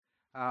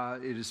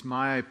It is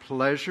my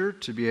pleasure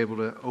to be able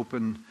to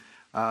open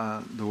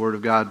the Word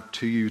of God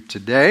to you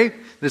today.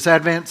 This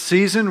Advent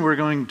season, we're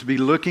going to be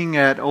looking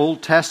at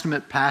Old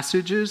Testament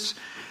passages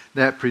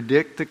that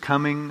predict the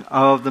coming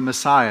of the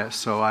Messiah.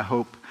 So I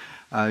hope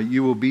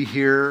you will be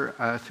here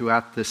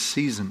throughout this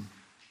season.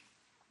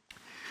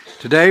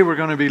 Today we're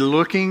going to be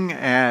looking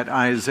at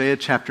Isaiah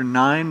chapter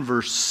 9,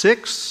 verse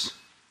 6.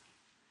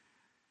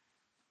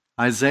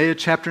 Isaiah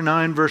chapter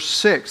 9, verse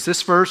 6.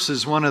 This verse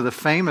is one of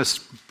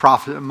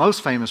the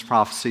most famous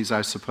prophecies,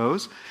 I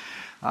suppose.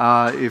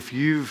 If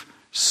you've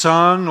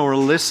sung or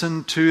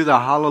listened to the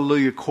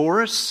Hallelujah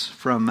chorus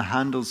from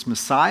Handel's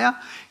Messiah,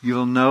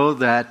 you'll know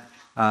that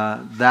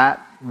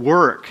that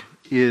work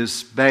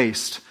is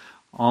based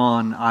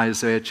on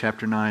Isaiah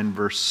chapter 9,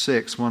 verse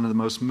 6. One of the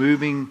most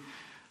moving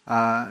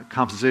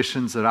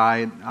compositions that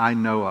I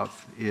know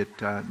of.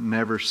 It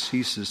never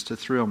ceases to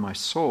thrill my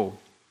soul.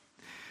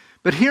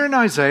 But here in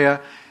Isaiah,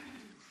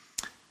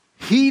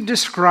 he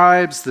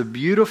describes the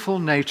beautiful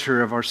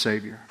nature of our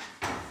Savior,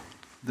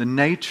 the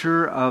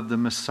nature of the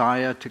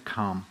Messiah to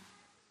come.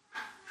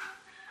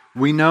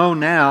 We know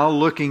now,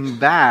 looking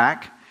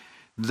back,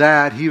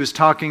 that he was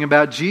talking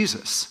about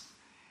Jesus,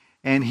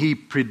 and he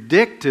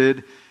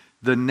predicted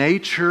the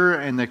nature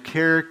and the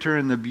character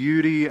and the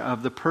beauty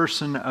of the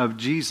person of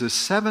Jesus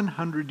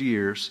 700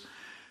 years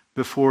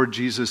before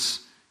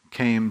Jesus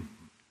came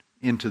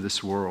into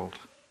this world.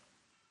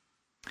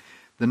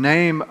 The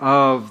name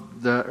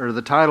of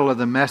the title of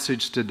the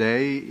message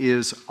today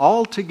is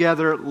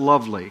Altogether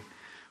Lovely,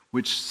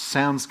 which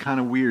sounds kind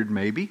of weird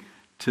maybe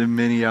to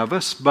many of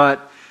us,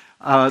 but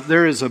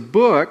there is a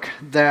book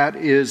that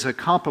is a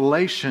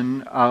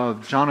compilation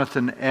of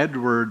Jonathan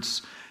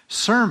Edwards'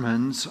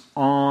 sermons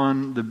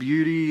on the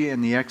beauty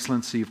and the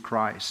excellency of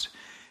Christ.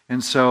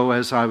 And so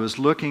as I was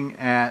looking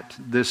at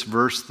this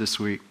verse this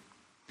week,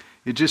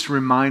 it just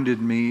reminded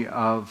me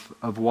of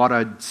what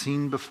I'd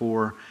seen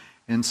before.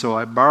 And so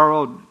I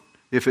borrowed,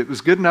 if it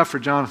was good enough for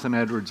Jonathan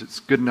Edwards, it's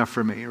good enough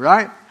for me,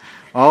 right?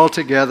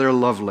 Altogether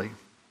lovely.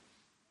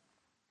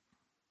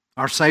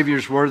 Our Savior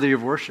is worthy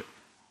of worship.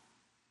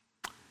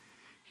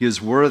 He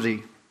is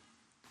worthy.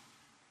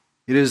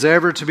 It is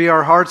ever to be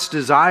our heart's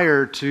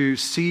desire to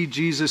see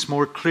Jesus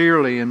more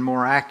clearly and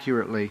more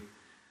accurately,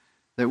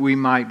 that we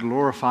might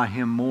glorify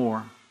Him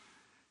more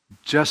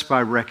just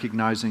by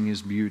recognizing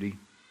His beauty.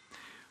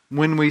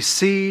 When we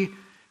see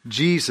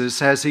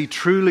Jesus as He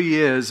truly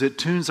is, it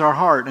tunes our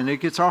heart and it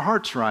gets our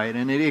hearts right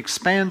and it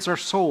expands our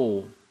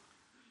soul.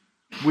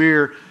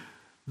 We're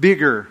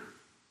bigger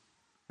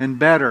and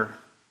better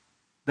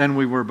than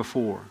we were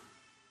before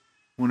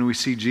when we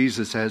see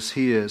Jesus as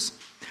He is.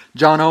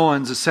 John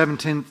Owens, a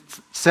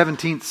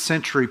 17th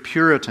century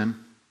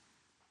Puritan,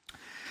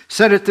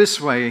 said it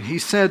this way. He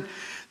said,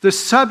 "The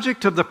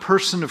subject of the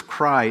person of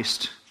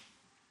Christ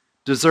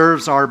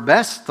deserves our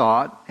best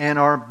thought and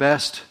our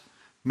best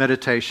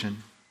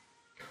meditation.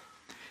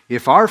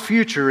 If our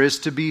future is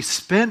to be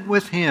spent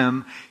with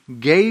Him,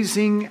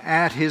 gazing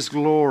at His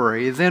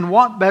glory, then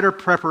what better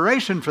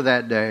preparation for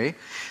that day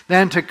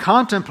than to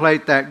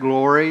contemplate that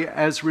glory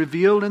as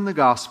revealed in the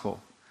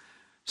gospel,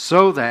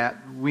 so that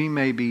we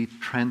may be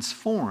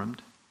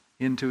transformed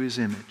into His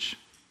image."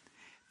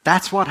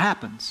 That's what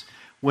happens.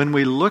 When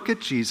we look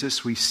at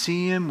Jesus, we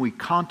see Him, we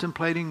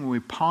contemplate Him, we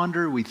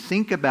ponder, we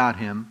think about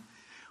Him,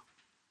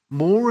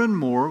 more and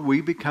more we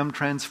become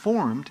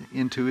transformed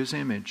into His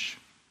image.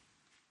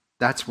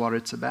 That's what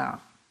it's about.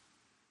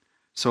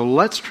 So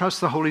let's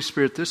trust the Holy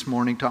Spirit this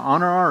morning to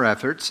honor our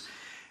efforts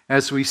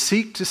as we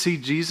seek to see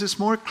Jesus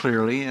more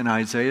clearly in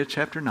Isaiah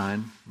chapter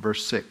 9,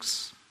 verse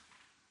 6.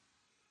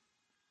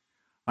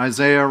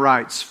 Isaiah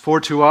writes,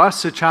 "For to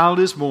us a child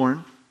is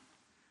born,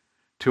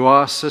 to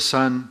us a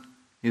son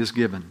is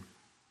given.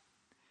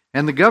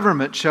 And the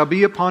government shall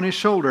be upon His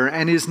shoulder,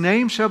 and His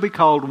name shall be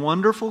called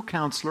Wonderful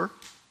Counselor,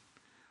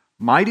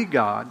 Mighty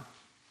God,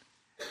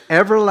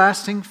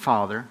 Everlasting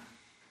Father,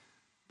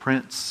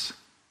 Prince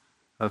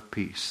of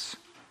Peace."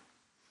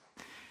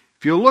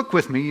 If you'll look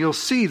with me, you'll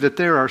see that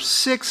there are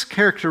 6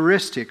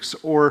 characteristics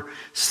or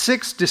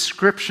 6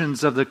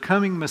 descriptions of the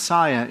coming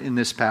Messiah in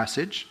this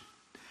passage.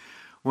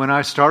 When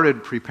I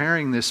started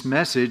preparing this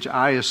message,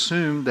 I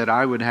assumed that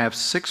I would have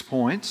 6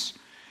 points,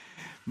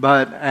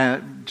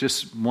 but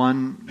just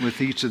one with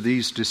each of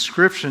these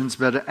descriptions.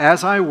 But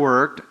as I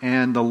worked,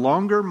 and the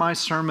longer my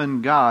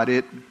sermon got,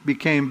 it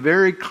became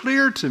very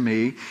clear to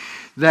me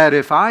that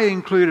if I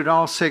included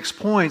all 6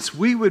 points,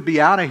 we would be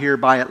out of here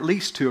by at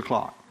least 2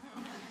 o'clock.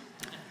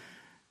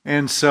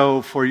 And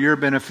so for your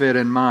benefit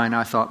and mine,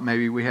 I thought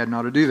maybe we hadn't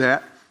ought to do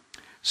that.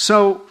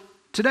 So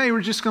today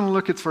we're just going to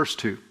look at the first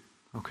 2,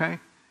 okay?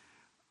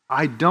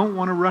 I don't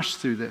want to rush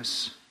through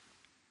this.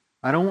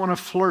 I don't want to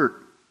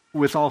flirt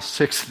with all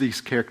 6 of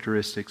these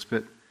characteristics,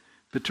 but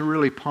to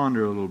really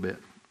ponder a little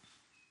bit.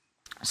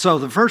 So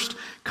the first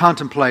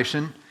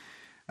contemplation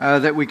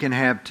that we can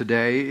have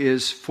today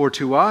is, for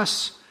to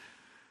us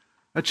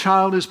a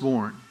child is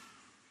born,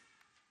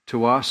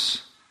 to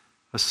us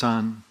a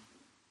son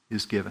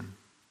is given.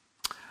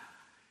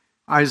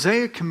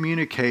 Isaiah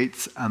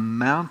communicates a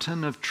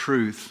mountain of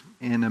truth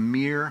in a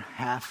mere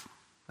half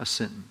a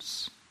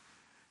sentence.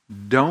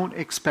 Don't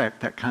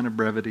expect that kind of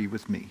brevity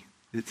with me.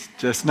 It's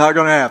just not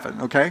going to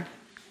happen, okay?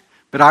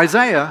 But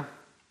Isaiah,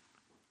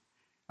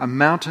 a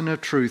mountain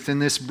of truth, in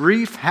this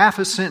brief half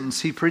a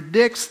sentence, he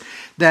predicts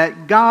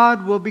that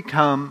God will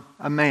become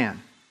a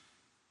man,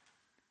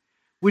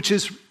 which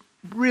is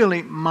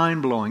really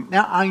mind-blowing.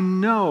 Now, I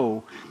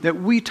know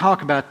that we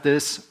talk about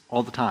this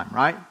all the time,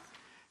 right?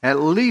 At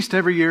least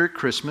every year at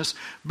Christmas.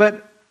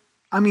 But,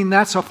 I mean,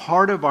 that's a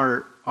part of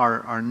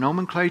our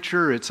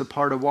nomenclature. It's a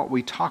part of what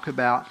we talk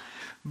about.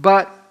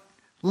 But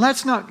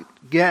let's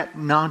not get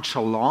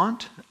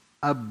nonchalant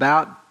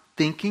about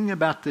thinking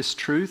about this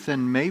truth,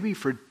 and maybe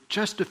for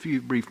just a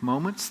few brief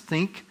moments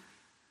think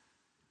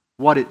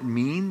what it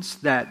means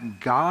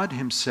that God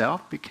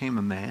Himself became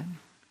a man.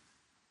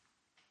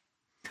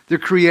 The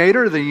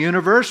Creator of the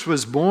universe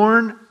was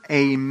born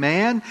a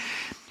man.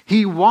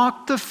 He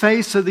walked the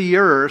face of the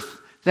earth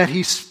that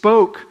He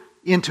spoke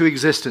into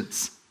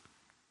existence.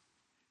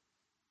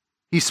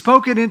 He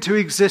spoke it into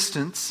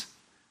existence,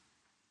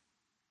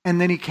 and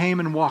then He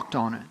came and walked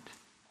on it.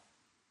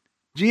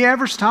 Do you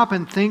ever stop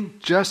and think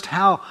just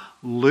how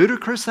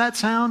ludicrous that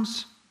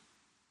sounds?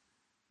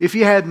 If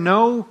you had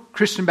no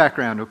Christian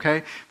background,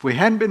 okay? If we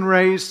hadn't been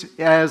raised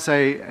as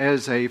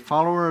a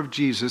follower of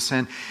Jesus,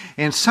 and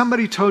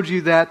somebody told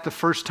you that the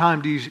first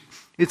time,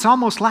 it's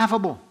almost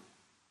laughable.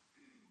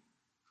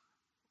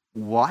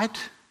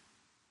 What?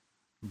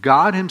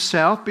 God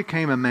Himself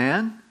became a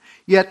man?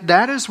 Yet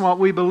that is what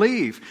we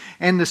believe.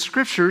 And the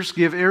Scriptures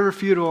give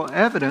irrefutable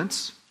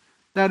evidence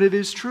that it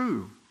is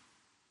true.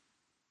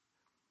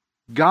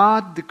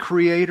 God, the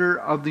Creator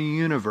of the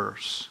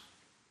universe,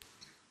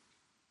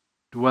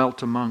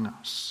 dwelt among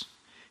us.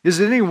 Is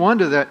it any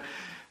wonder that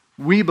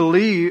we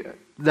believe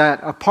that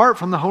apart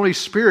from the Holy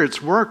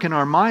Spirit's work in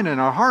our mind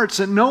and our hearts,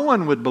 that no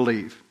one would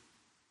believe?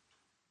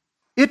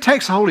 It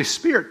takes the Holy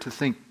Spirit to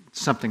think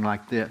something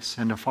like this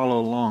and to follow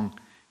along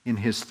in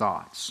His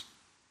thoughts.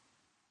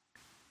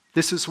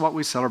 This is what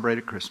we celebrate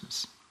at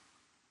Christmas.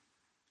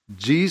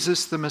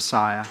 Jesus the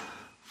Messiah,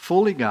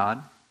 fully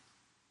God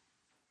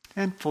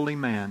and fully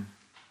man.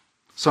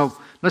 So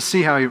let's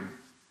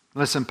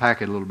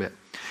unpack it a little bit.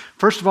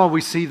 First of all,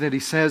 we see that He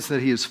says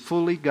that He is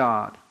fully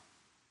God.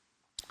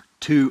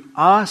 To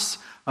us,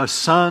 a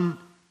Son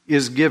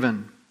is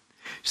given.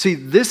 See,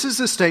 this is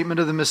a statement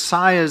of the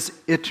Messiah's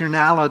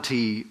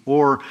eternality,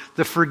 or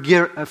the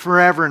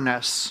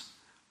foreverness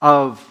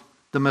of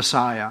the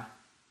Messiah.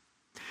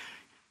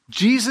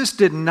 Jesus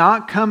did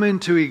not come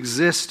into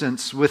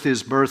existence with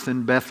His birth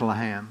in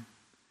Bethlehem.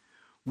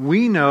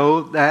 We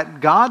know that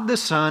God the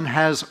Son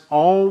has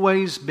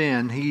always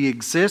been. He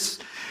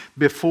exists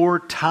before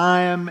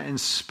time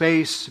and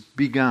space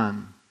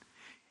begun.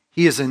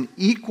 He is an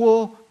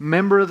equal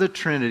member of the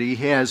Trinity.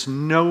 He has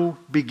no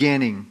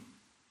beginning.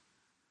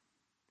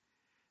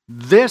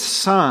 This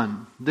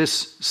Son,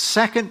 this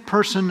second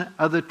person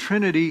of the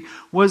Trinity,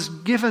 was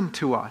given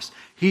to us.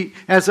 He,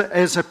 as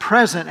a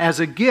present, as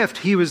a gift,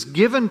 He was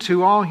given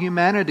to all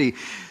humanity.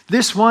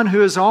 This one who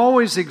has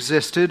always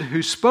existed,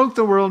 who spoke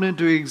the world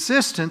into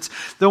existence,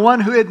 the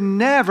one who had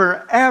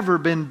never, ever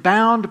been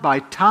bound by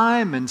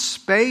time and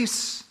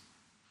space,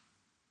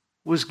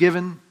 was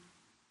given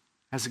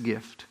as a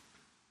gift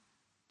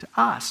to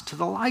us, to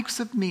the likes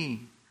of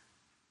me,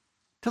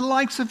 to the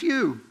likes of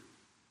you.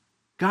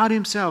 God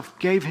Himself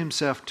gave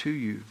Himself to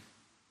you.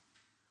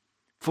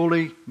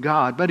 Fully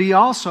God. But He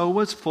also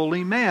was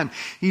fully man.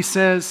 He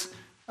says,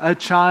 a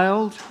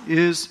child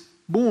is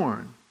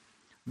born.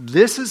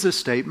 This is a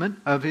statement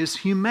of His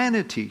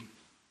humanity.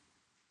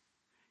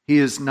 He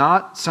is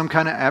not some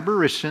kind of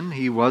aberration.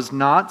 He was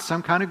not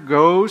some kind of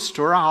ghost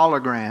or a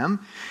hologram.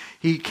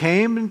 He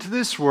came into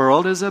this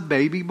world as a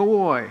baby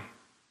boy.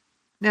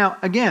 Now,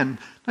 again,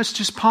 let's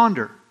just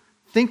ponder.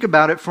 Think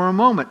about it for a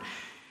moment.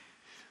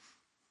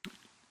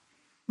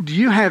 Do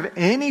you have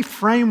any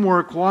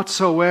framework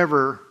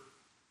whatsoever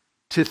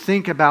to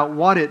think about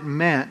what it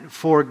meant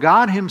for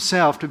God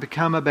Himself to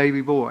become a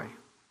baby boy?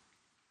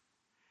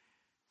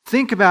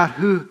 Think about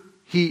who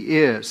He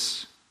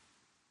is.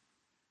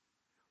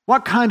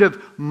 What kind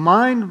of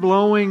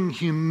mind-blowing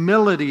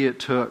humility it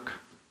took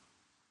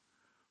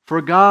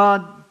for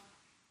God,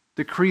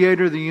 the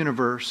Creator of the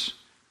universe,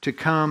 to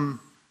come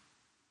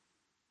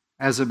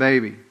as a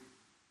baby.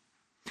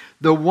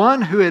 The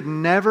one who had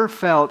never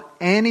felt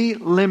any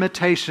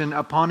limitation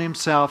upon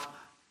Himself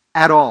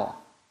at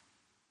all.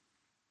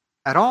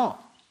 At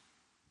all.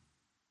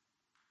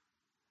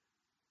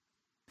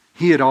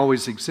 He had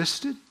always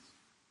existed.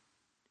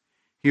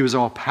 He was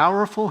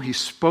all-powerful. He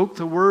spoke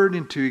the world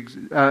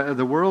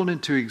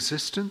into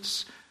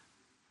existence.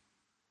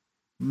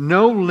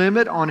 No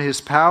limit on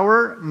His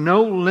power.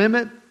 No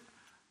limit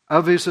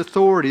of His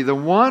authority. The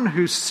one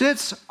who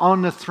sits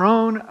on the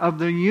throne of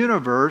the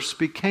universe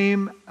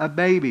became a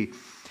baby.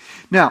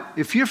 Now,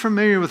 if you're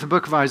familiar with the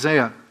book of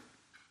Isaiah,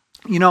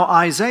 you know,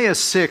 Isaiah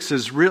 6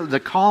 is really, the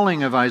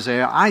calling of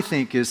Isaiah, I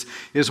think, is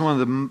one of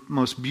the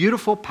most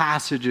beautiful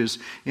passages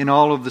in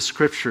all of the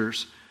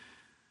Scriptures.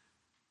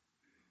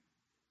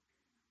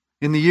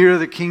 In the year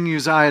that King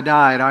Uzziah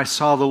died, I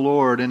saw the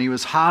Lord, and He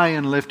was high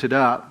and lifted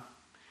up.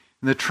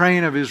 And the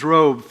train of His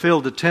robe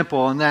filled the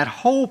temple. And that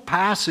whole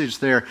passage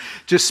there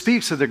just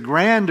speaks of the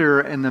grandeur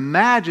and the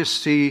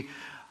majesty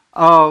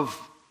of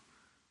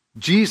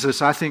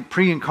Jesus. I think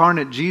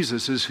pre-incarnate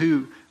Jesus is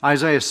who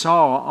Isaiah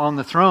saw on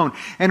the throne.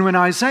 And when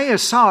Isaiah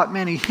saw it,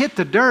 man, he hit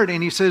the dirt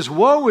and he says,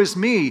 "Woe is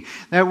me."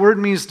 That word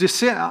means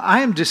I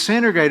am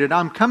disintegrated.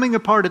 I'm coming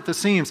apart at the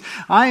seams.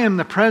 I am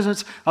the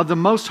presence of the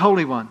Most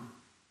Holy One.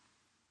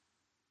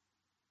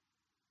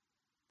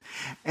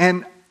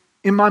 And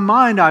in my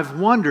mind, I've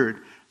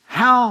wondered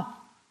how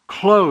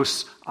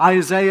close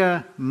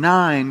Isaiah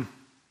 9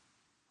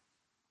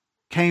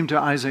 came to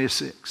Isaiah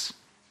 6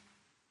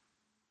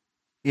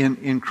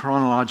 in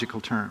chronological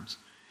terms.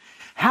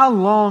 How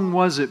long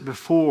was it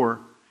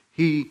before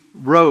he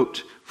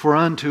wrote, "For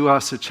unto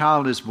us a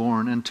child is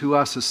born, and to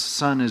us a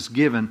son is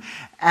given,"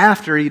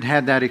 after he'd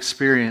had that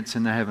experience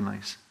in the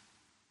heavenlies?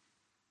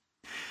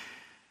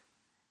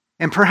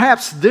 And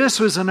perhaps this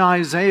was in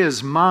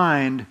Isaiah's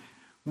mind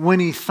when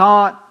he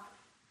thought,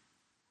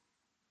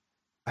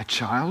 a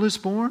child is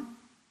born?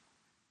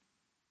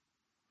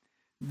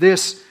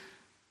 This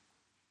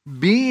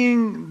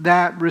being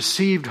that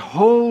received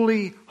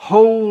holy,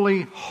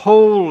 holy,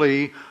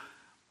 holy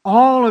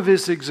all of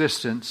his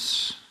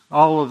existence,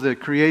 all of the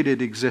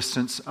created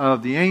existence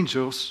of the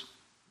angels,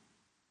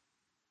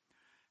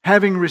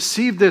 having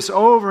received this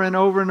over and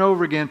over and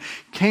over again,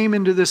 came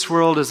into this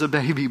world as a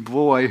baby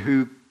boy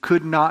who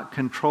could not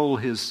control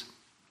his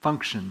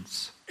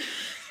functions,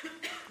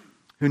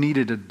 who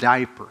needed a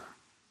diaper.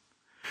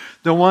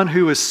 The one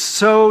who was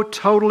so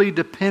totally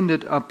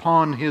dependent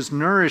upon his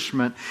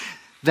nourishment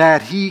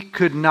that he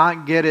could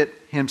not get it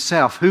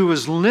himself, who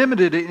was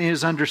limited in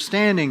his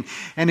understanding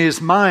and his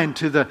mind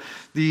to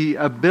the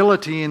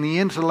ability and the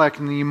intellect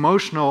and the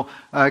emotional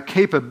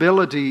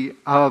capability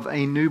of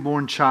a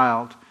newborn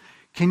child.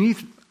 Can you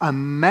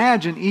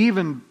imagine,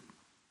 even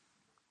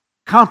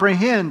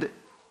comprehend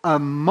a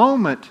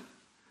moment,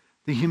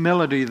 the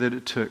humility that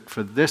it took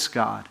for this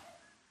God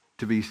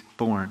to be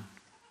born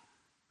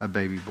a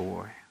baby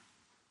boy?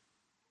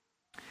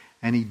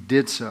 And He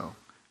did so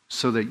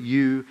that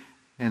you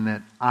and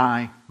that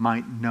I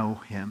might know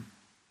Him.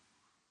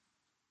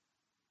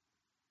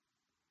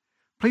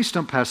 Please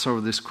don't pass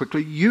over this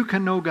quickly. You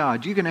can know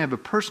God. You can have a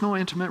personal,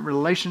 intimate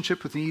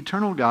relationship with the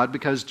eternal God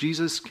because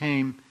Jesus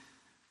came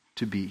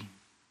to be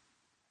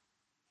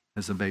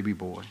as a baby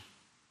boy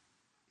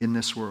in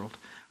this world.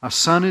 A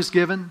son is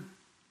given,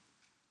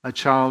 a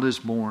child is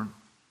born.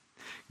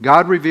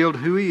 God revealed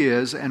who He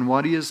is and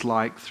what He is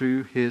like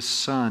through His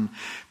Son,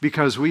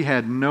 because we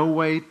had no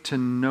way to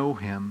know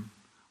Him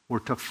or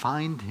to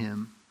find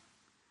Him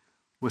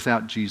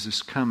without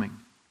Jesus coming.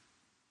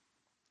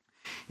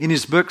 In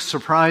his book,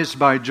 Surprised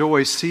by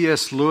Joy,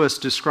 C.S. Lewis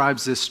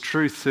describes this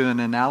truth through an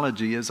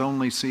analogy, as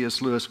only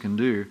C.S. Lewis can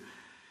do.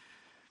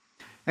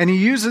 And he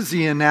uses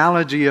the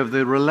analogy of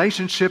the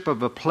relationship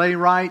of a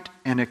playwright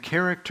and a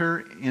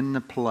character in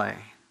the play,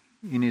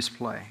 in his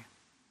play.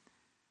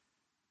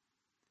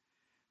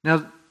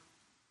 Now,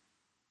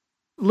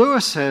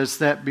 Lewis says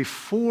that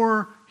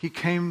before he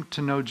came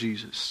to know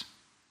Jesus,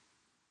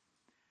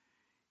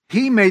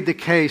 he made the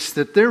case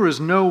that there was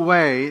no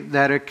way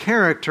that a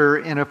character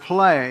in a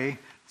play,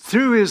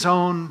 through his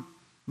own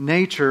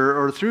nature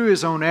or through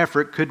his own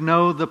effort, could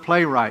know the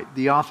playwright,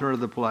 the author of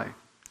the play.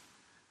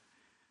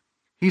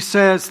 He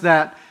says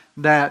that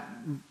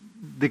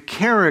the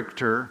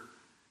character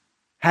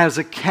has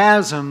a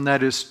chasm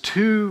that is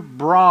too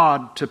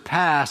broad to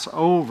pass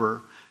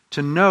over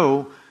to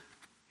know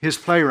his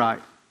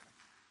playwright.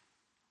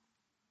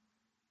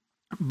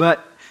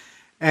 But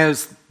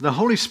as the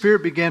Holy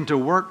Spirit began to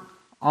work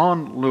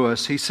on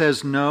Lewis, he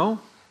says no.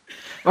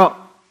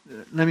 Well,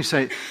 let me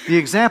say, the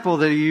example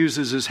that he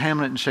uses is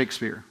Hamlet and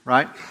Shakespeare,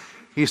 right?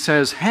 He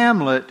says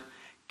Hamlet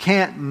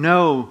can't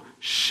know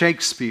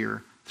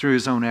Shakespeare through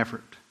his own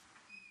effort.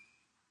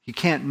 He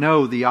can't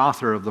know the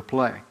author of the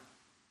play.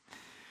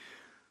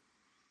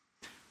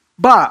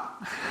 But,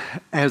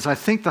 as I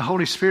think the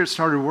Holy Spirit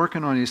started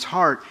working on his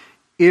heart,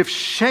 if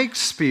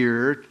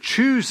Shakespeare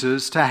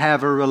chooses to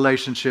have a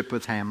relationship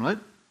with Hamlet,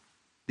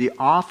 the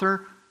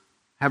author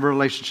have a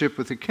relationship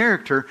with the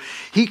character,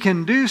 he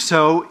can do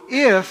so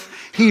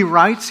if he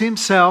writes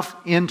himself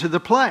into the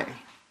play.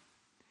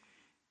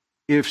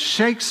 If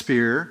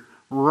Shakespeare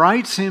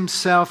writes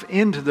himself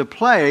into the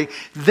play,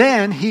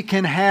 then he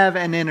can have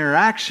an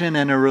interaction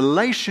and a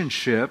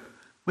relationship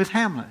with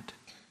Hamlet.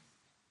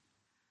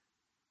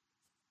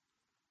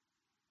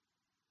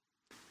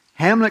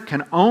 Hamlet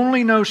can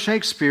only know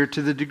Shakespeare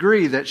to the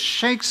degree that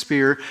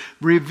Shakespeare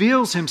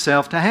reveals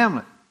himself to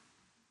Hamlet.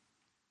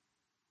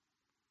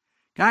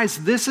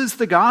 Guys, this is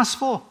the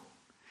gospel.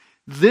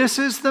 This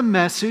is the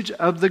message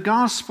of the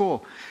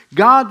gospel.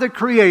 God the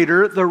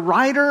Creator, the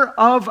writer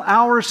of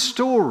our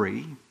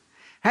story,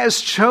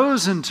 has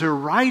chosen to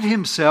write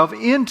Himself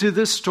into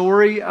the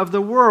story of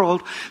the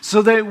world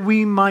so that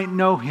we might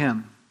know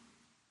Him.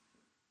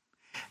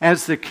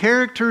 As the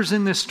characters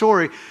in this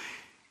story,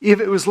 if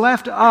it was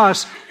left to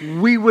us,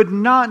 we would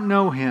not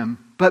know Him.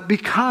 But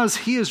because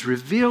He has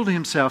revealed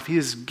Himself, He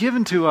has been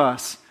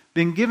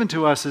given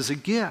to us as a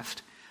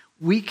gift,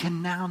 we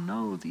can now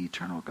know the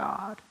eternal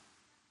God.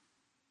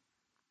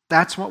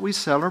 That's what we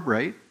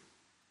celebrate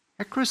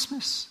at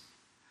Christmas.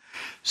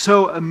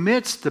 So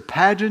amidst the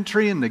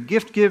pageantry and the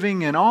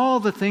gift-giving and all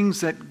the things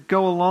that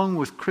go along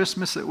with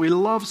Christmas that we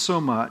love so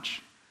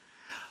much,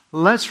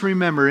 let's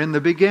remember, in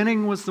the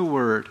beginning was the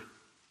Word.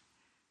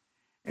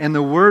 And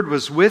the Word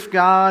was with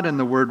God, and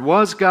the Word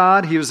was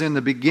God. He was in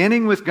the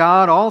beginning with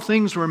God. All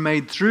things were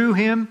made through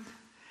Him,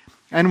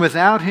 and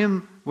without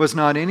Him was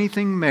not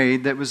anything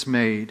made that was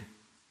made.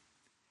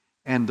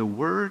 And the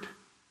Word,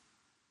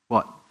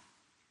 what?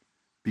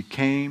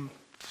 Became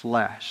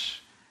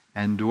flesh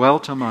and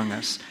dwelt among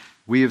us.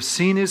 We have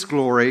seen His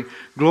glory.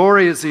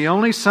 Glory is the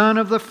only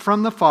Son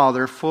from the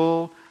Father,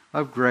 full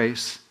of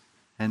grace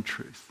and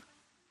truth.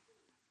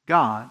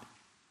 God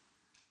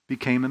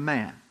became a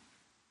man.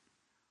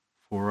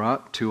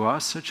 For to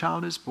us a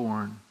child is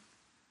born,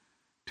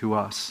 to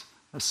us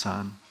a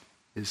son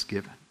is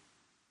given.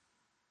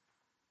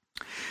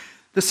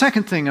 The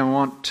second thing I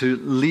want to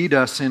lead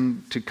us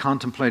into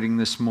contemplating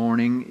this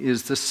morning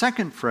is the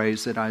second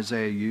phrase that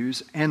Isaiah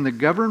used, and the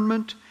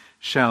government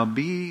shall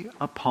be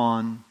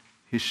upon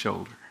His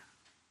shoulder.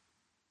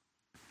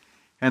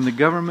 And the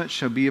government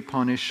shall be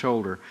upon His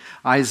shoulder.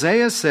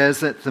 Isaiah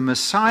says that the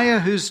Messiah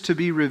who's to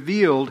be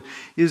revealed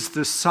is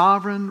the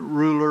sovereign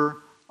ruler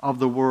of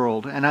the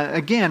world. And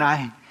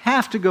I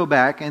have to go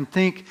back and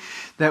think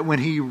that when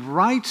he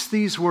writes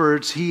these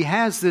words, he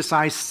has this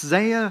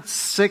Isaiah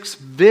 6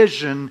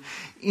 vision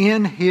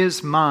in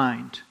his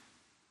mind.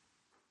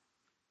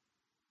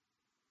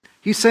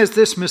 He says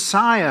this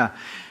Messiah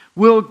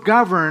will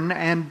govern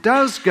and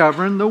does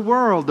govern the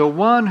world. The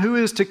one who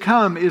is to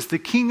come is the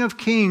King of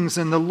Kings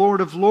and the Lord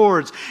of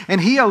Lords.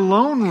 And He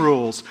alone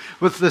rules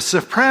with the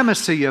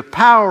supremacy of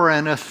power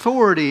and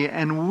authority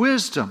and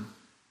wisdom.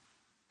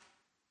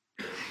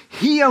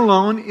 He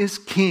alone is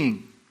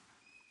king.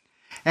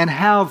 And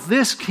how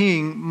this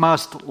king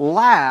must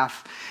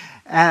laugh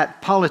at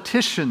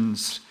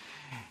politicians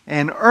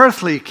and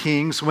earthly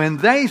kings when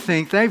they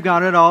think they've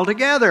got it all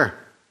together.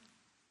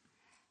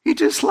 He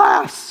just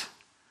laughs.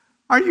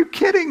 Are you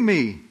kidding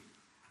me?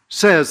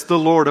 Says the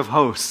Lord of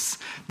hosts,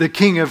 the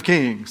King of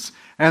kings,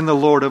 and the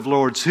Lord of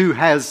lords, who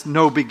has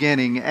no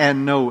beginning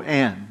and no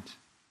end.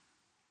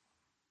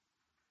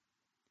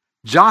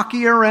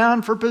 Jockey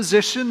around for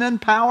position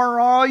and power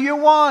all you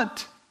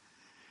want.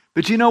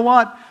 But you know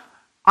what?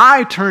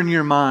 I turn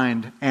your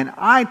mind and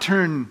I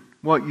turn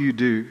what you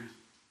do.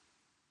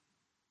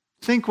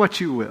 Think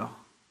what you will.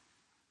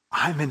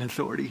 I'm in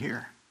authority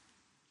here.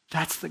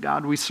 That's the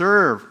God we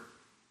serve.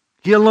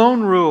 He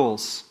alone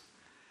rules.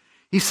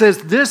 He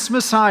says this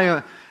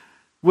Messiah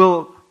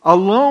will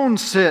alone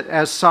sit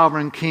as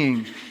sovereign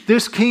king.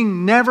 This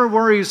king never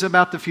worries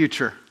about the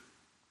future.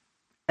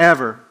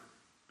 Ever.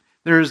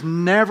 There is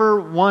never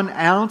 1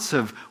 ounce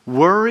of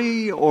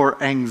worry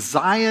or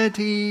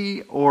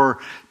anxiety or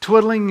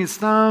twiddling his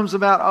thumbs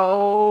about,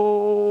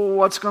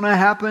 what's going to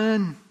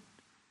happen?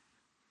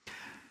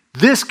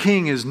 This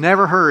king is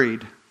never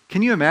hurried.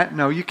 Can you imagine?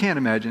 No, you can't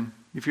imagine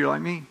if you're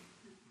like me.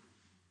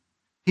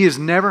 He is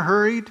never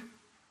hurried.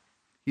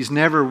 He's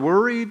never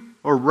worried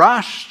or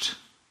rushed.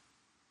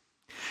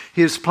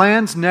 His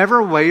plans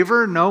never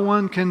waver. No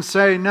one can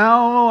say,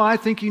 no, I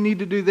think you need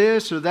to do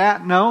this or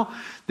that. No,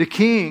 the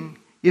king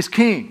is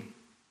king.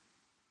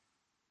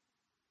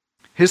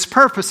 His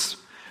purposes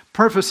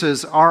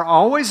are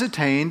always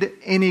attained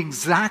in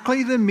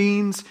exactly the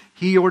means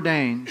He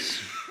ordains.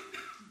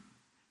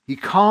 He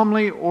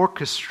calmly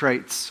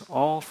orchestrates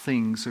all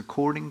things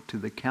according to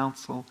the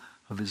counsel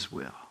of His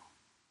will.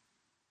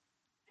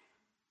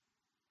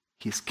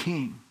 He is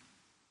king.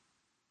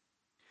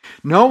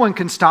 No one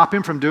can stop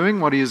Him from doing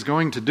what He is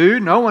going to do.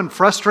 No one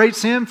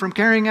frustrates Him from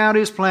carrying out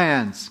His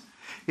plans.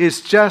 It's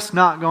just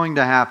not going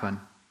to happen.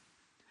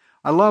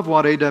 I love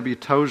what A.W.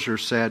 Tozer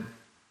said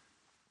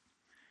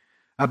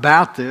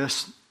about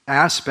this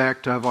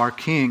aspect of our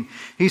King.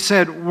 He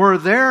said, were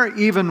there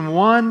even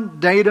one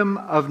datum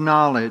of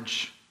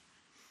knowledge,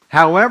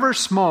 however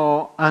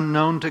small,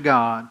 unknown to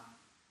God,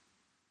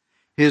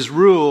 His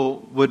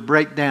rule would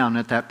break down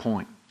at that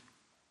point.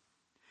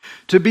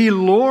 To be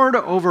Lord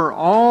over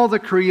all the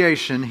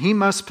creation, He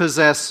must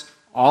possess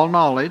all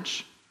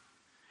knowledge.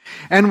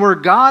 And were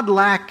God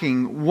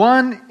lacking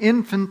one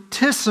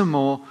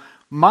infinitesimal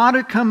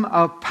modicum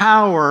of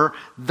power,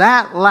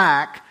 that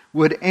lack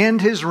would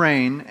end His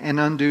reign and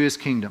undo His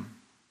kingdom.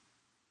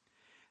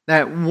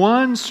 That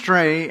one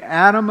stray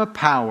atom of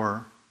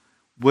power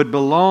would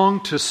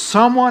belong to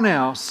someone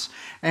else,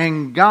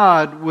 and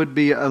God would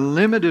be a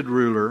limited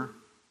ruler,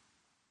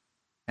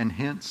 and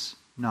hence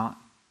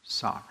not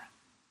sovereign.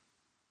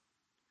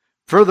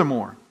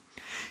 Furthermore,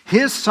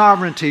 His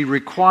sovereignty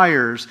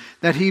requires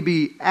that He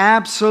be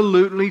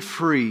absolutely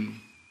free,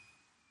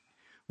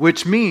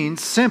 which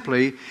means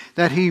simply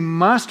that He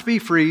must be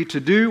free to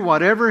do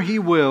whatever He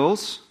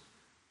wills,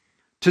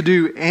 to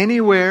do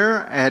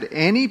anywhere at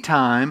any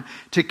time,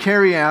 to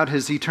carry out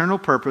His eternal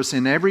purpose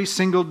in every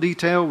single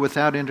detail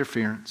without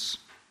interference.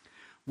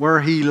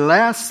 Were he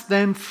less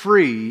than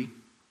free,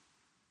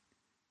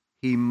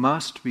 he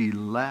must be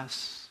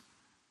less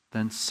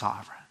than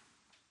sovereign.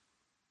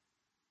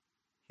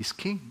 He's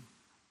king.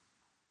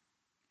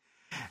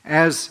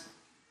 As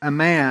a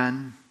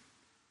man,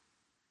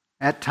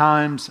 at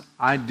times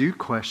I do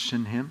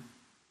question him.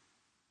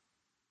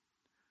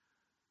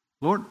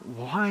 Lord,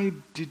 why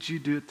did you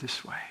do it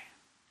this way?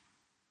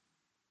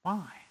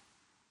 Why?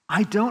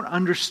 I don't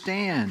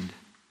understand.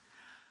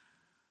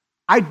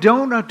 I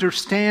don't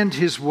understand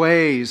his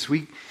ways.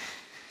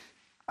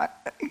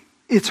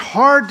 It's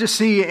hard to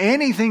see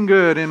anything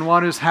good in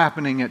what is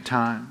happening at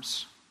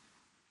times.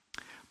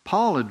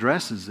 Paul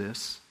addresses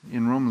this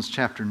in Romans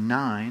chapter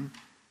 9,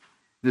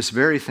 this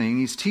very thing.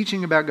 He's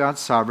teaching about God's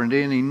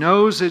sovereignty, and he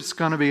knows it's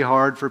going to be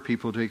hard for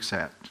people to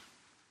accept.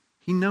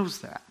 He knows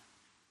that.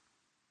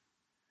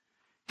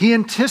 He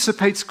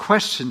anticipates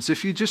questions.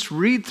 If you just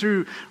read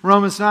through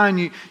Romans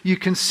 9, you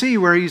can see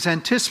where he's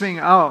anticipating,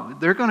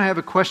 they're going to have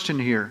a question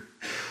here.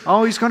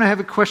 Oh, he's going to have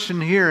a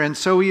question here. And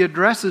so he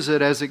addresses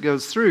it as it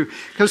goes through.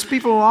 Because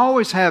people will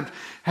always have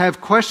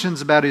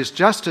questions about his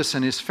justice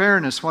and his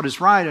fairness, what is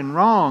right and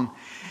wrong.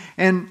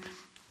 And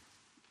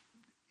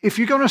if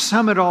you're going to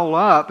sum it all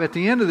up, at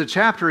the end of the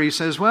chapter he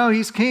says, well,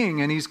 he's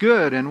king and he's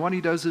good and what he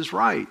does is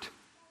right,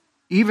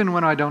 even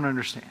when I don't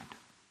understand.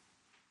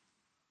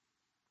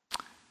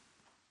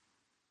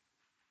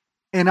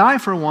 And I,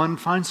 for one,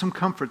 find some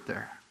comfort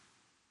there.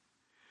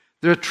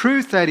 The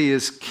truth that he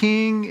is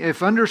king,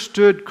 if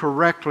understood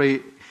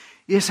correctly,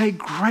 is a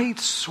great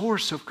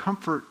source of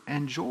comfort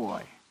and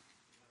joy.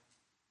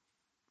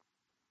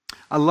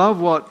 I love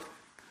what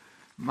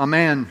my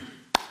man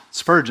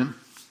Spurgeon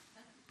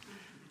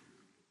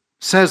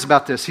says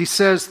about this. He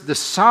says, the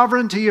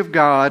sovereignty of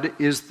God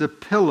is the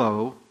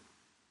pillow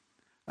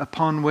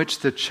upon which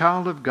the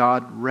child of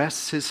God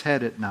rests his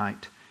head at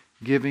night,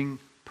 giving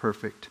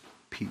perfect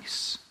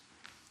peace.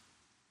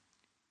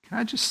 Can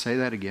I just say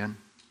that again?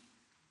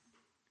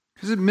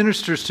 Because it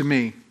ministers to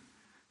me.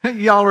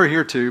 Y'all are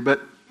here too,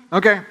 but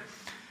okay.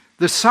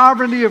 The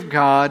sovereignty of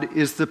God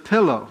is the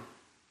pillow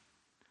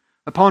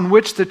upon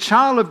which the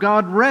child of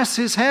God rests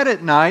his head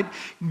at night,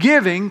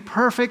 giving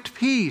perfect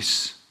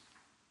peace.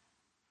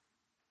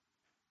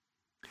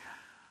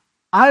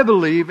 I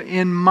believe,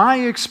 in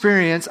my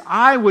experience,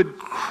 I would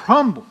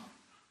crumble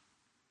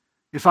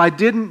if I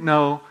didn't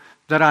know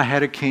that I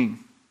had a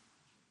king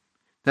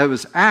that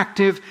was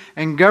active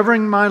and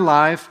governing my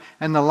life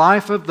and the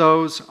life of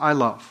those I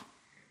love.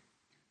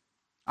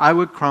 I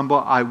would crumble.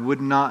 I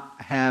would not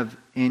have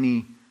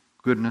any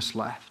goodness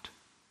left.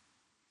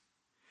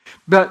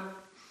 But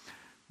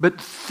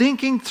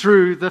thinking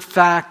through the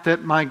fact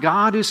that my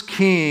God is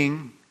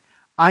king,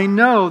 I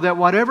know that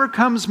whatever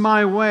comes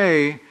my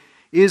way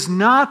is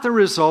not the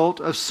result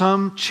of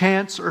some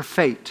chance or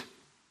fate.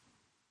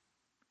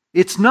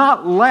 It's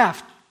not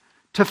left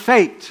to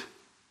fate,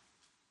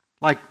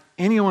 like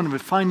anyone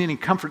would find any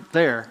comfort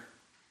there.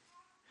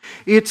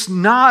 It's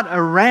not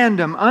a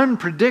random,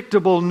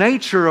 unpredictable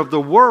nature of the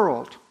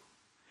world.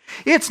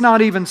 It's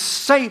not even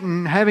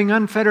Satan having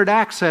unfettered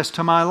access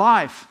to my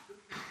life.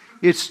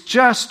 It's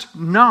just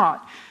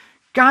not.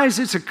 Guys,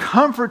 it's a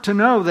comfort to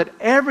know that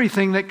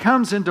everything that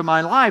comes into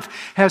my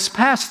life has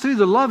passed through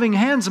the loving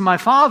hands of my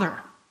Father.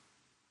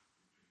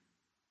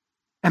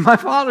 And my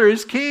Father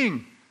is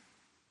king.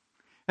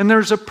 And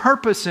there's a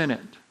purpose in it.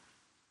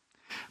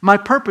 My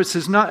purpose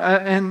is not,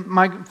 and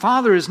my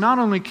Father is not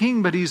only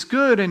king, but he's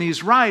good and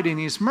he's right and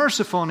he's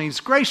merciful and he's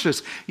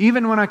gracious,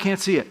 even when I can't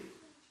see it.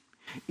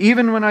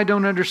 Even when I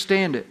don't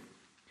understand it.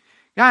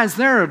 Guys,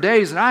 there are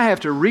days that I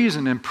have to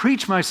reason and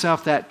preach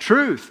myself that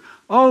truth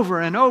over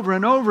and over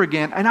and over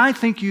again, and I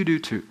think you do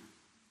too.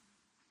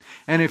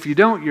 And if you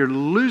don't, you're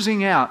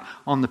losing out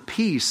on the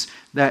peace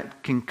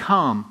that can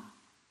come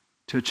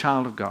to a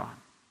child of God.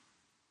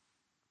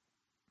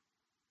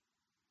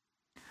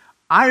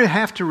 I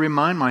have to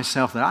remind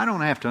myself that I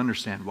don't have to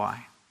understand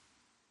why.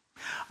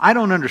 I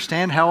don't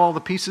understand how all the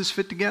pieces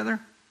fit together.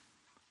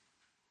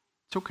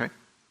 It's okay.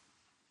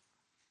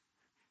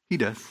 He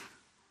does.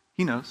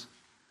 He knows.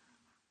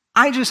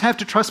 I just have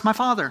to trust my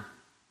Father.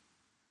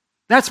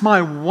 That's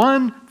my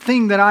one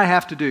thing that I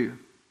have to do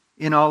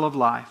in all of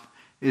life,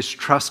 is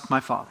trust my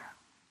Father.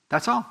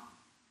 That's all.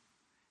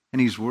 And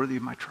he's worthy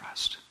of my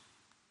trust.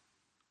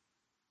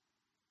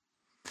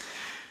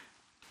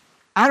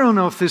 I don't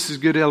know if this is a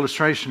good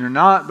illustration or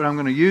not, but I'm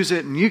going to use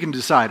it and you can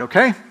decide,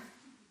 okay?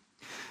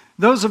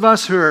 Those of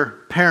us who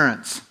are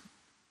parents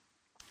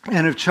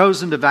and have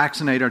chosen to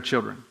vaccinate our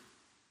children,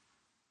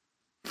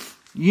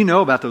 you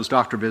know about those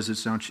doctor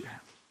visits, don't you?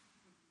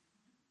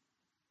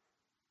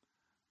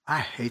 I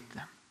hate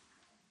them.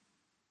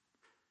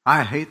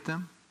 I hate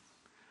them.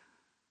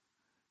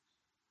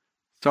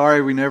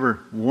 Sorry we never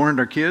warned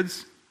our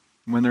kids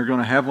when they're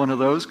going to have one of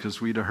those,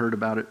 because we'd have heard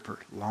about it for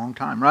a long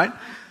time, right?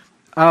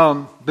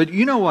 But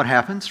you know what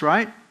happens,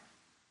 right?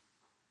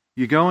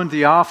 You go into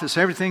the office,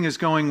 everything is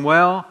going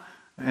well,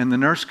 and the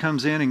nurse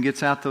comes in and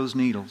gets out those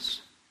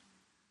needles.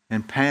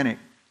 And panic.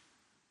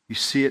 You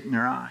see it in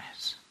their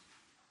eyes.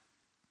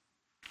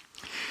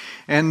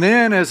 And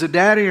then as a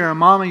daddy or a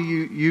mommy,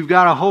 you've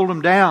got to hold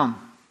them down.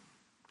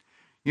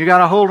 You got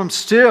to hold them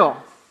still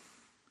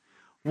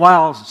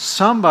while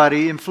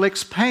somebody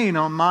inflicts pain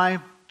on my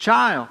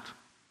child.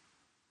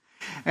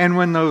 And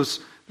when those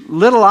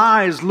little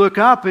eyes look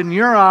up in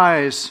your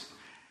eyes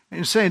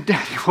and saying,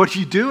 Daddy, what are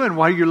you doing?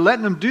 Why are you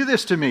letting them do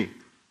this to me?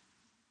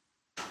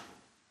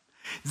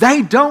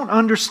 They don't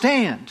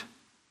understand.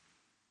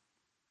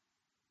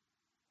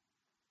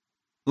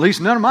 At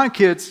least none of my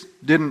kids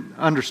didn't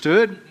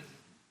understood.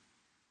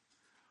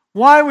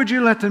 Why would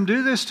you let them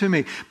do this to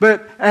me?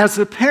 But as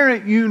a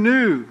parent, you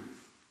knew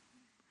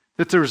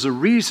that there was a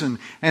reason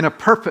and a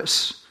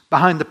purpose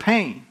behind the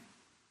pain.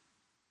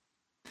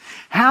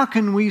 How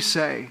can we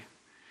say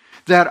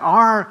that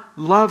our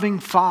loving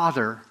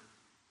Father,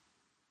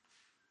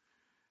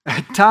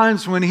 at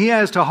times when He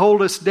has to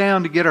hold us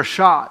down to get our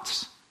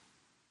shots,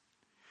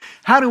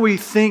 how do we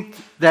think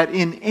that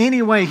in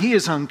any way He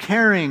is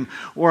uncaring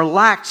or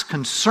lacks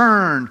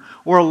concern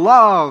or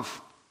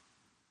love,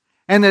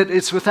 and that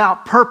it's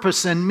without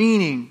purpose and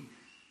meaning?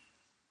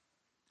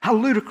 How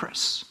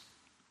ludicrous.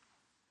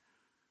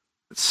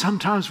 But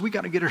sometimes we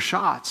got to get our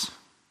shots.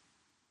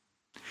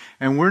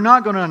 And we're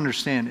not going to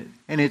understand it.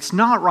 And it's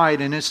not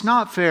right and it's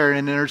not fair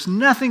and there's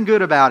nothing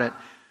good about it.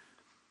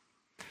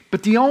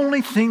 But the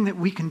only thing that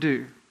we can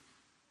do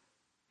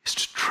is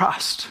to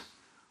trust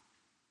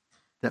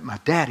that my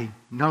daddy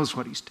knows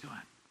what he's doing.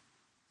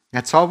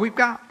 That's all we've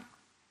got.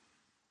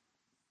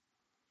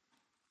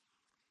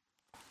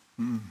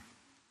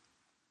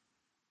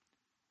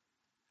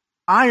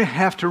 I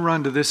have to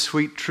run to this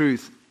sweet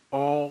truth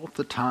all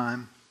the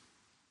time.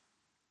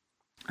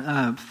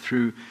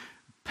 Through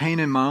pain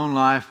in my own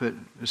life, but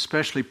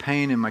especially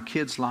pain in my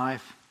kids'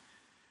 life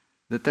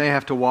that they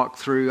have to walk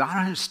through.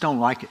 I just don't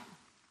like it.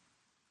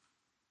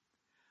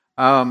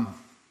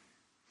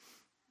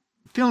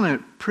 Feeling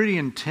it pretty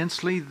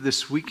intensely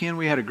this weekend.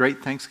 We had a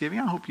great Thanksgiving.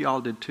 I hope you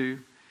all did too.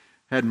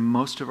 Had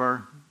most of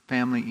our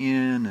family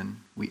in, and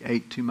we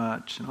ate too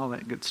much and all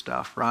that good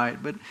stuff,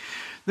 right? But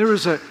there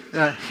was a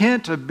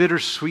hint of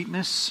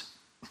bittersweetness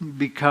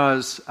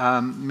because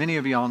many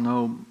of y'all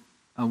know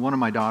one of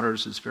my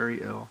daughters is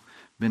very ill,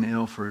 been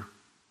ill for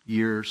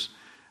years.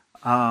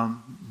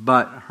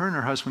 But her and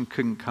her husband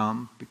couldn't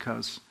come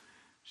because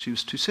she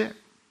was too sick.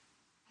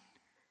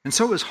 And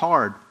so it was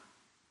hard.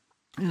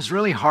 It was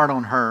really hard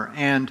on her.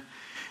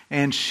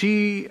 And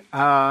she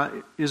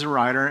is a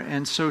writer,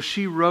 and so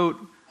she wrote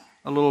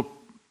a little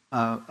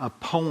a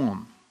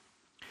poem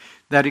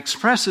that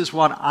expresses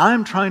what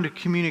I'm trying to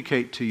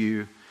communicate to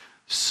you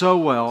so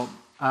well.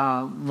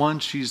 One,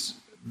 she's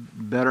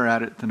better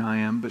at it than I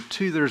am, but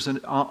two, there's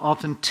an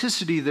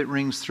authenticity that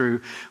rings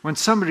through when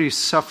somebody's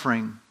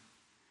suffering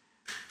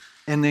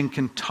and then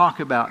can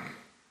talk about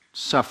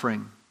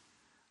suffering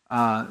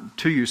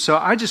to you. So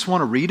I just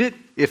want to read it,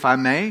 if I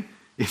may,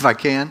 if I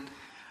can.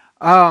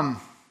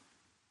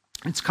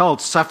 It's called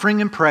Suffering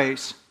and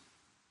Praise.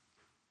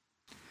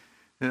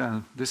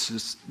 This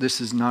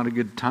is not a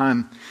good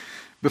time.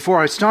 Before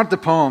I start the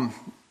poem,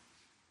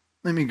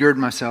 let me gird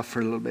myself for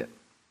a little bit.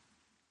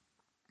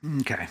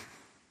 Okay.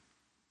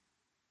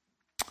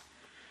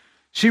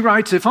 She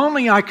writes, if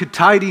only I could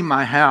tidy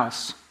my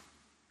house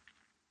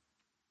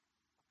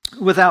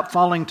without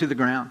falling to the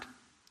ground.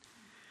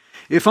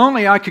 If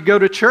only I could go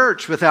to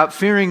church without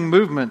fearing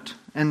movement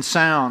and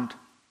sound.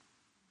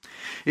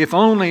 If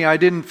only I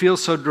didn't feel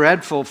so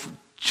dreadful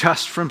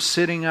just from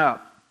sitting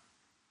up.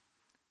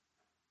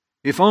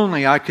 If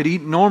only I could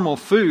eat normal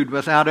food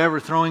without ever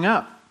throwing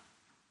up.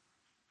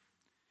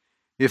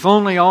 If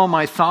only all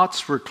my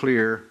thoughts were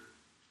clear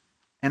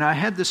and I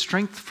had the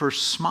strength for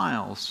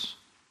smiles.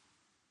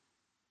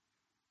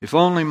 If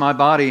only my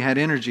body had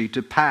energy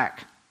to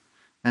pack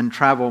and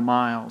travel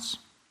miles.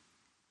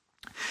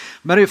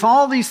 But if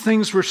all these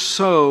things were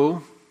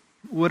so,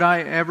 would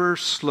I ever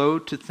slow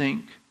to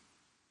think?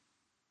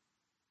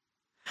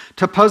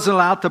 To puzzle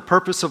out the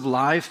purpose of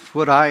life,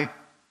 would I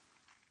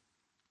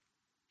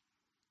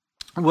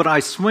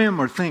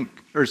swim or think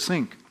or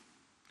sink?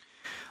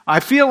 I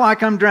feel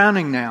like I'm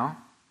drowning now,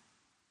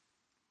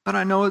 but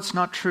I know it's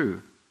not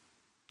true.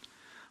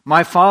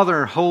 My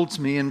Father holds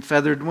me in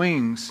feathered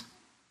wings,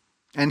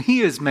 and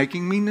He is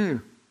making me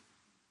new.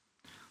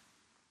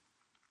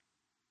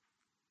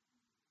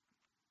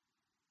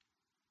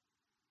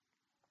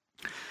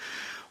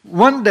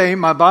 One day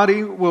my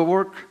body will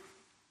work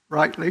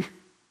rightly.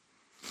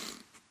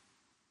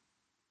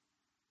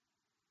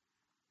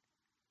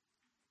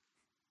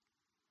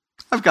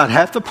 I've got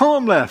half the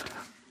poem left.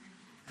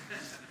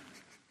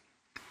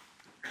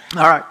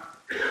 All right.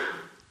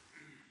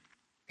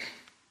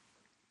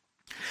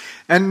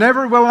 And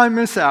never will I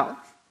miss out.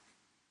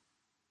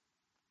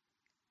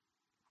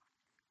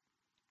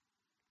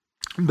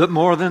 But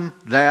more than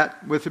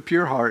that, with a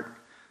pure heart,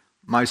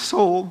 my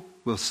soul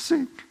will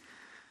sink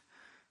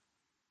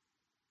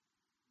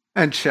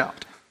and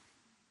shout.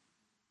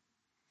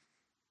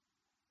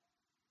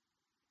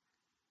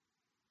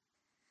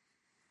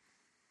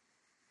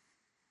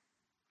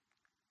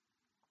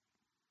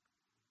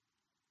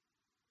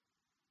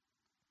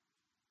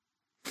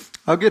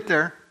 I'll get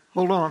there.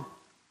 Hold on.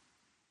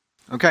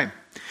 Okay.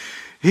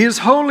 He is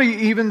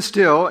holy even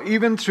still,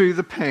 even through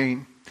the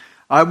pain.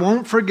 I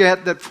won't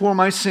forget that for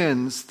my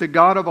sins, the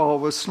God of all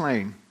was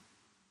slain.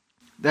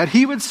 That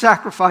he would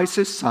sacrifice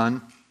his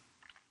son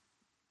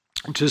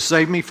to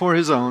save me for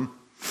his own.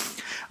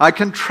 I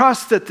can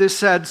trust that this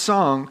sad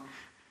song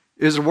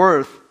is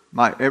worth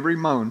my every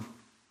moan.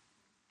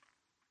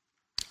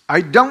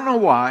 I don't know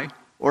why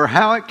or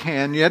how it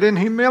can, yet in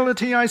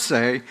humility I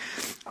say,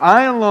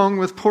 I along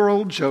with poor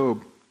old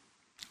Job,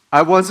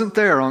 I wasn't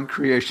there on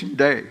creation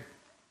day.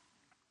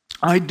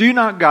 I do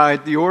not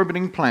guide the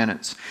orbiting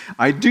planets.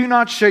 I do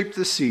not shape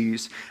the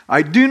seas.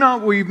 I do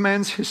not weave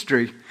man's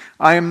history.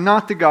 I am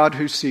not the God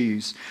who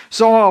sees.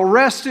 So I'll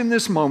rest in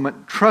this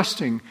moment,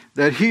 trusting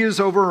that he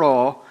is over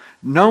all,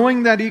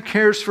 knowing that he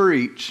cares for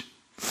each.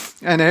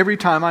 And every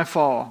time I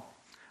fall,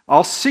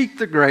 I'll seek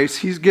the grace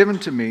he's given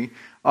to me.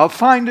 I'll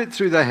find it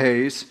through the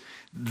haze.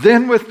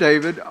 Then with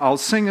David, I'll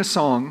sing a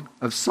song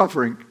of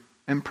suffering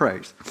and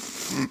praise.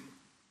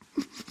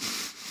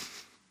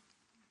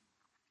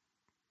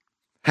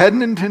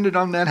 Hadn't intended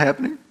on that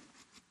happening.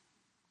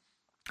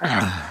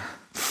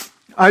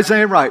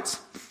 Isaiah writes,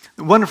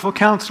 the wonderful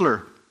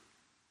counselor,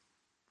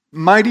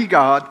 mighty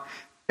God,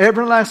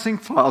 everlasting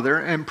Father,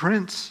 and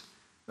Prince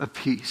of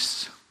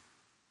Peace.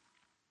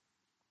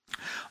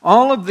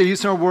 All of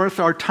these are worth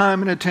our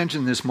time and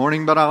attention this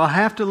morning, but I'll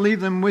have to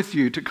leave them with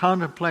you to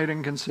contemplate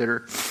and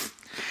consider.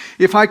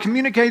 If I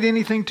communicate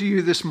anything to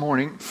you this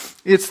morning,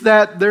 it's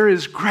that there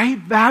is great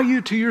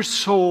value to your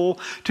soul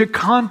to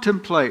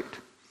contemplate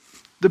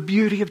the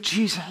beauty of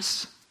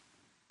Jesus.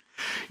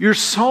 Your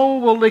soul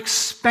will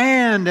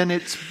expand, and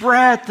its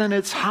breadth and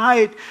its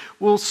height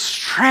will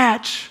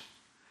stretch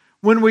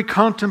when we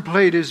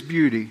contemplate his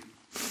beauty.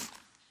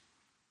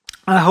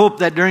 I hope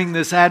that during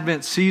this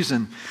Advent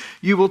season,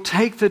 you will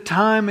take the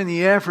time and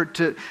the effort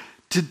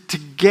to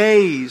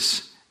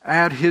gaze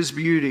at his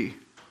beauty,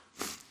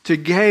 to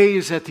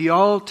gaze at the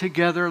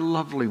altogether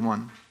lovely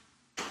one.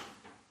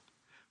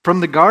 From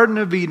the Garden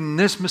of Eden,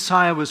 this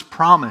Messiah was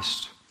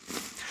promised.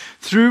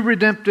 Through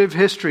redemptive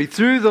history,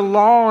 through the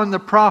law and the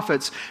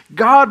prophets,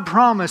 God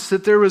promised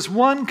that there was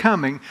one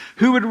coming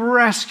who would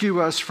rescue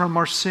us from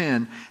our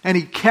sin. And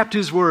he kept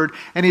his word,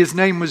 and his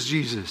name was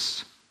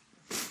Jesus.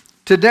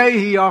 Today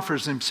he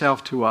offers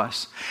himself to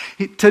us.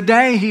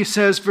 Today he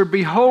says, for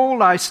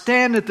behold, I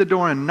stand at the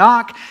door and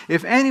knock.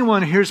 If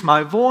anyone hears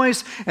my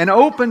voice and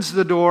opens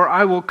the door,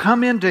 I will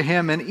come into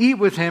him and eat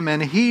with him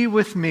and he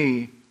with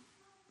me.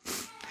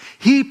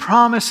 He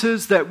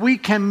promises that we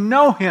can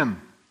know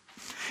him.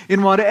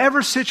 In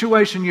whatever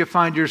situation you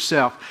find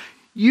yourself,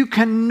 you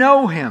can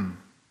know him.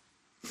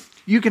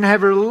 You can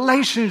have a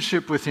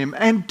relationship with him.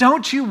 And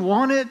don't you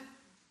want it?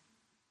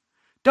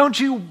 Don't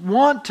you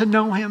want to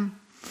know him?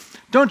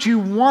 Don't you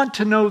want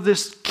to know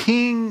this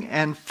King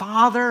and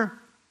Father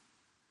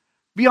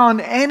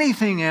beyond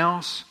anything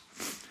else?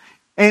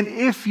 And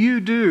if you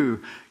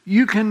do,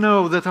 you can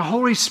know that the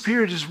Holy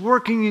Spirit is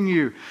working in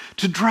you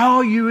to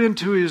draw you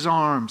into his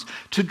arms,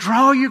 to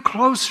draw you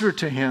closer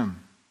to him.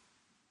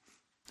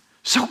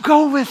 So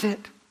go with it.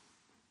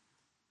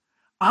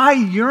 I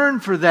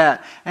yearn for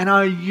that, and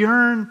I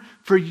yearn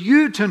for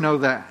you to know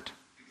that.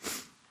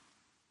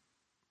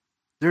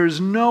 There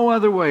is no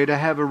other way to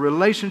have a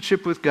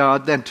relationship with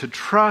God than to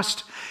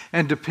trust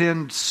and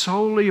depend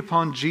solely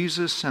upon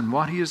Jesus and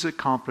what he has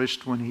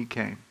accomplished when he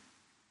came.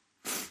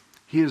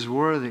 He is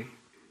worthy.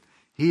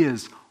 He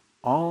is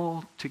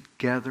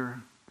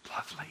altogether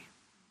lovely.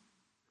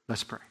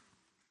 Let's pray.